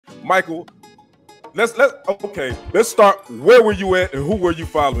Michael, let's start. Where were you at, and who were you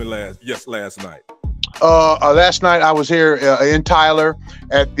following last night? Last night I was here in Tyler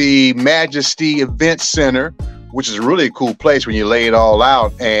at the Majesty Event Center, which is a really cool place when you lay it all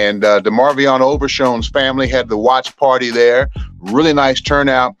out. And DeMarvion Overshown's family had the watch party there. Really nice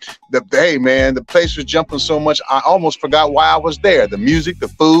turnout. Hey, man, the place was jumping so much, I almost forgot why I was there. The music, the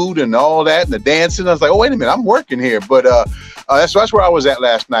food, and all that, and the dancing. I was like, oh, wait a minute, I'm working here. But that's where I was at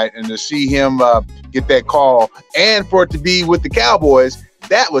last night. And to see him get that call and for it to be with the Cowboys,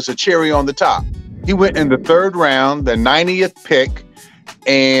 that was a cherry on the top. He went in the 3rd round, the 90th pick,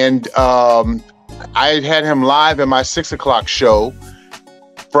 and I had him live in my 6 o'clock show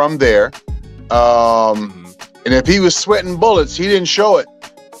from there. And if he was sweating bullets, he didn't show it.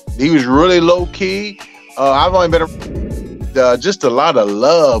 He was really low key. I've only been just a lot of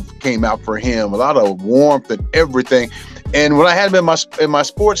love came out for him, a lot of warmth and everything. And when I had him in my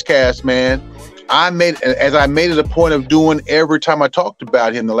sportscast, man, I made it a point of doing every time I talked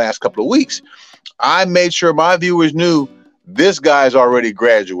about him the last couple of weeks, I made sure my viewers knew this guy's already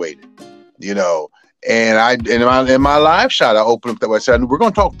graduated, you know. And in my live shot, I opened up that way. I said, we're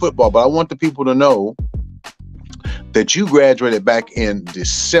going to talk football, but I want the people to know that you graduated back in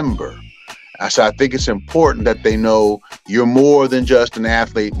December. I said, I think it's important that they know you're more than just an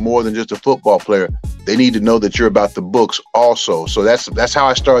athlete, more than just a football player. They need to know that you're about the books also. So that's how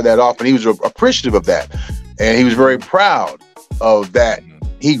I started that off. And he was appreciative of that. And he was very proud of that.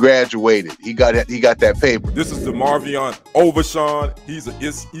 He graduated. He got that paper. This is DeMarvion Overshown. He's an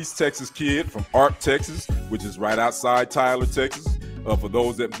East Texas kid from Ark, Texas, which is right outside Tyler, Texas. For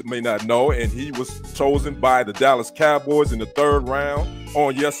those that may not know, and he was chosen by the Dallas Cowboys in the 3rd round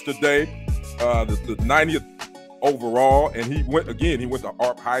on yesterday, the 90th overall, and he went to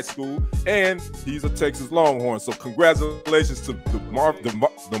Ark High School, and he's a Texas Longhorn. So congratulations to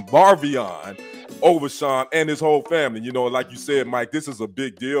DeMarvion Overshown and his whole family. You know, like you said, Mike, this is a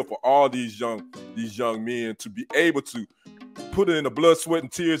big deal for all these young men to be able to put in the blood, sweat,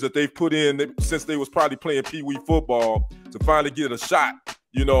 and tears that they've put in since they was probably playing Pee-wee football to finally get a shot,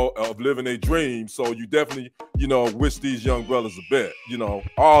 you know, of living a dream. So you definitely, you know, wish these young brothers the best, you know,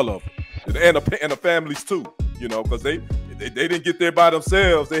 all of them, and the families too, you know, because they didn't get there by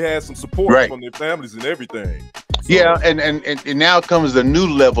themselves. They had some support from their families and everything. So, yeah, and now comes the new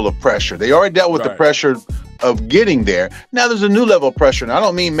level of pressure. They already dealt with the pressure of getting there. Now there's a new level of pressure, and I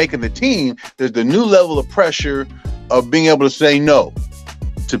don't mean making the team. There's the new level of pressure of being able to say no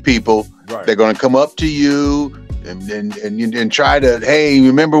to people. They're going to come up to you and try to, hey,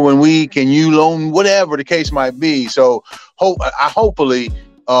 remember when can you loan, whatever the case might be. So hopefully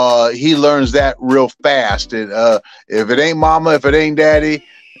he learns that real fast. And if it ain't mama, if it ain't daddy,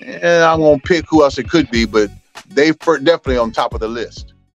 I'm going to pick who else it could be, but they're definitely on top of the list.